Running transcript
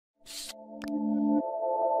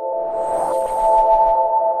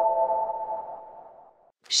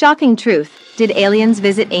Shocking truth, did aliens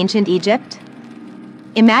visit ancient Egypt?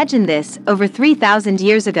 Imagine this, over 3,000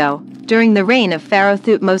 years ago, during the reign of Pharaoh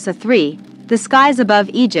Thutmose III, the skies above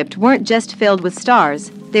Egypt weren't just filled with stars,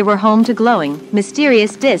 they were home to glowing,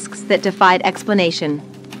 mysterious disks that defied explanation.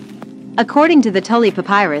 According to the Tulli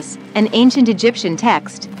Papyrus, an ancient Egyptian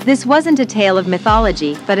text, this wasn't a tale of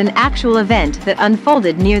mythology but an actual event that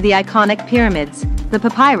unfolded near the iconic pyramids. The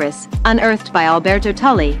papyrus, unearthed by Alberto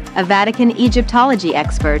Tulli, a Vatican Egyptology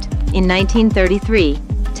expert, in 1933,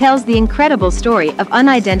 tells the incredible story of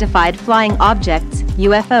unidentified flying objects,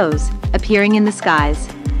 UFOs, appearing in the skies.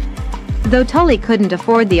 Though Tulli couldn't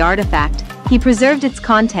afford the artifact, he preserved its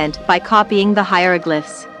content by copying the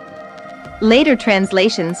hieroglyphs. Later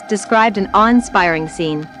translations described an awe-inspiring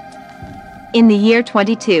scene. In the year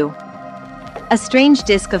 22, a strange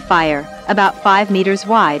disk of fire, about 5 meters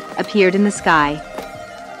wide, appeared in the sky.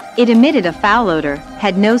 It emitted a foul odor,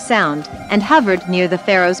 had no sound, and hovered near the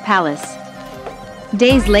pharaoh's palace.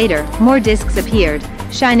 Days later, more disks appeared,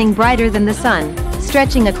 shining brighter than the sun,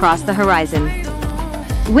 stretching across the horizon.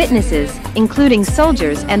 Witnesses, including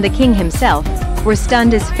soldiers and the king himself, were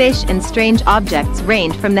stunned as fish and strange objects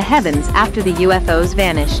rained from the heavens after the UFOs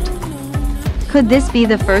vanished. Could this be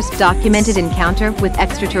the first documented encounter with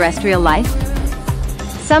extraterrestrial life?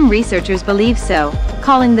 Some researchers believe so,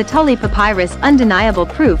 calling the Tulli Papyrus undeniable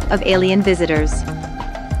proof of alien visitors.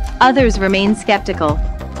 Others remain skeptical,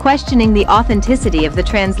 questioning the authenticity of the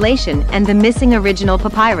translation and the missing original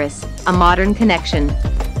papyrus, a modern connection.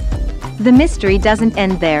 The mystery doesn't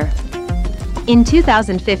end there. In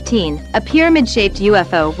 2015, a pyramid-shaped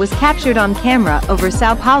UFO was captured on camera over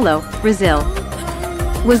Sao Paulo, Brazil.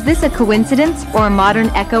 Was this a coincidence or a modern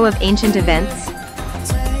echo of ancient events?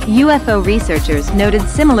 UFO researchers noted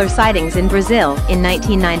similar sightings in Brazil in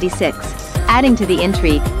 1996. Adding to the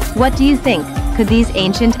intrigue, what do you think? Could these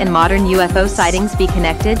ancient and modern UFO sightings be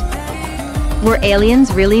connected? Were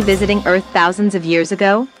aliens really visiting Earth thousands of years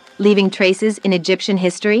ago, leaving traces in Egyptian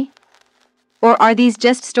history? Or are these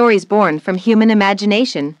just stories born from human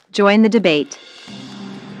imagination? Join the debate.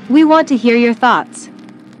 We want to hear your thoughts.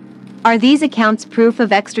 Are these accounts proof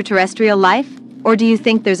of extraterrestrial life, or do you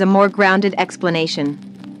think there's a more grounded explanation?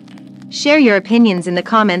 Share your opinions in the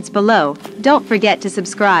comments below. Don't forget to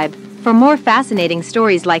subscribe. For more fascinating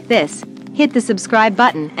stories like this, hit the subscribe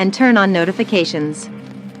button and turn on notifications.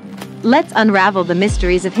 Let's unravel the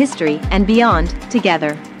mysteries of history and beyond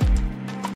together.